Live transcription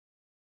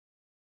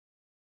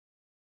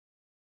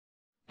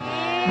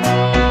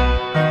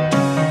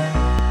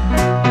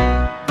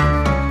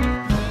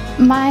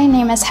My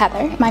name is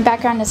Heather. My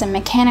background is in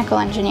mechanical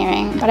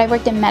engineering, but I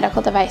worked in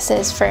medical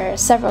devices for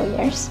several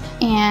years,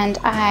 and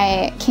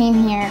I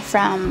came here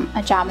from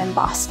a job in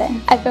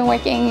Boston. I've been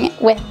working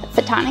with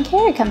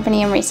Photonicare, a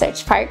company in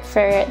Research Park,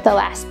 for the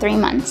last 3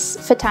 months.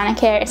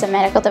 Photonicare is a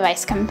medical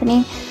device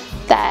company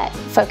that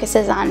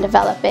focuses on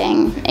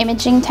developing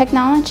imaging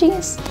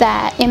technologies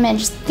that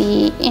image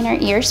the inner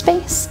ear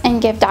space and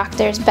give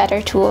doctors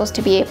better tools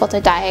to be able to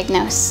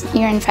diagnose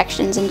ear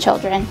infections in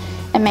children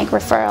and make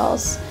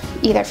referrals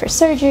either for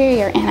surgery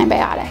or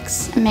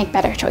antibiotics and make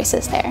better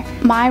choices there.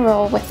 My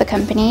role with the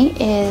company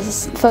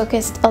is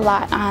focused a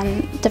lot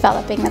on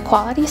developing the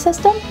quality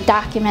system,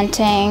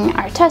 documenting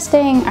our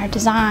testing, our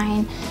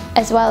design,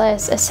 as well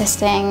as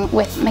assisting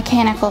with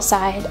mechanical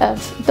side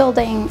of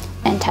building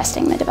and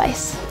testing the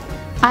device.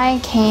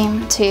 I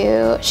came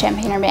to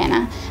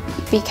Champaign-Urbana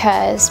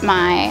because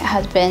my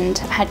husband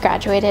had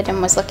graduated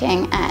and was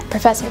looking at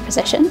professor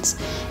positions,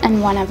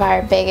 and one of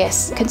our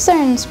biggest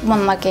concerns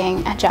when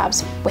looking at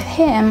jobs with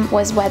him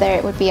was whether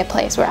it would be a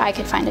place where I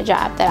could find a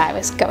job that I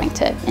was going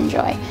to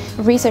enjoy.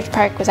 Research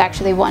Park was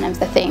actually one of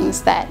the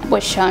things that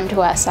was shown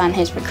to us on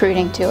his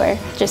recruiting tour,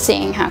 just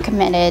seeing how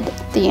committed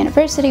the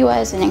university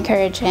was in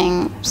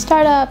encouraging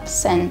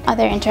startups and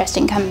other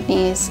interesting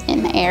companies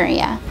in the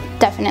area.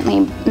 Definitely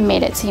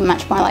made it seem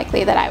much more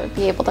likely that I would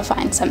be able to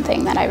find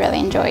something that I really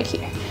enjoyed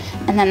here.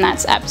 And then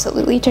that's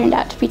absolutely turned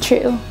out to be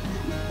true.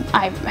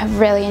 I have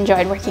really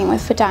enjoyed working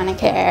with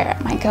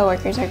Photonicare. My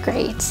coworkers are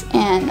great,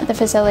 and the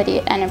facility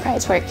at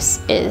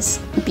EnterpriseWorks is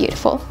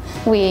beautiful.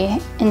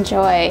 We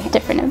enjoy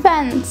different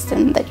events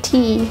and the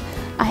tea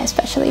I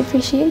especially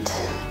appreciate.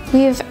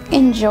 We've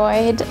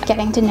enjoyed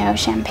getting to know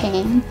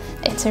Champaign.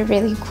 It's a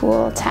really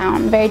cool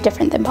town, very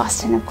different than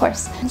Boston, of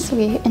course. So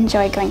we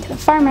enjoy going to the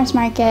farmers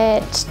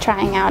market,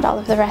 trying out all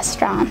of the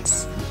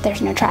restaurants.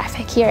 There's no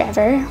traffic here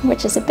ever,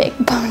 which is a big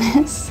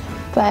bonus,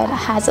 but it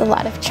has a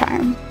lot of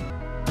charm.